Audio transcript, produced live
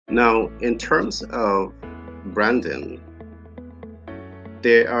Now, in terms of branding,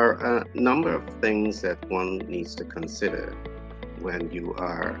 there are a number of things that one needs to consider when you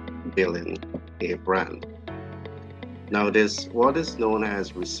are building a brand. Now, there's what is known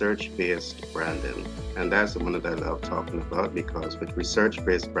as research-based branding, and that's the one that I love talking about because with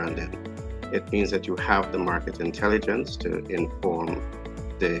research-based branding, it means that you have the market intelligence to inform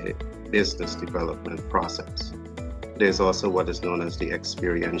the business development process. There's also what is known as the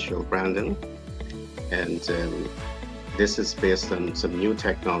experiential branding, and this is based on some new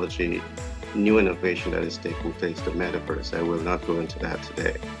technology, new innovation that is taking place, the metaverse. I will not go into that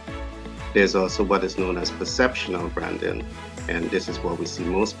today. There's also what is known as perceptional branding, and this is what we see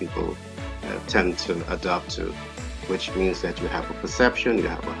most people tend to adopt to, which means that you have a perception, you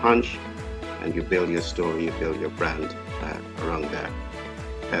have a hunch, and you build your story, you build your brand around that.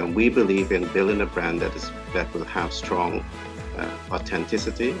 And we believe in building a brand that will have strong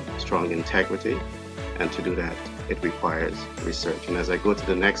authenticity, strong integrity, and to do that, it requires research. And as I go to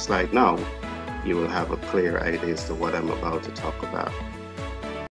the next slide now, you will have a clear idea as to what I'm about to talk about.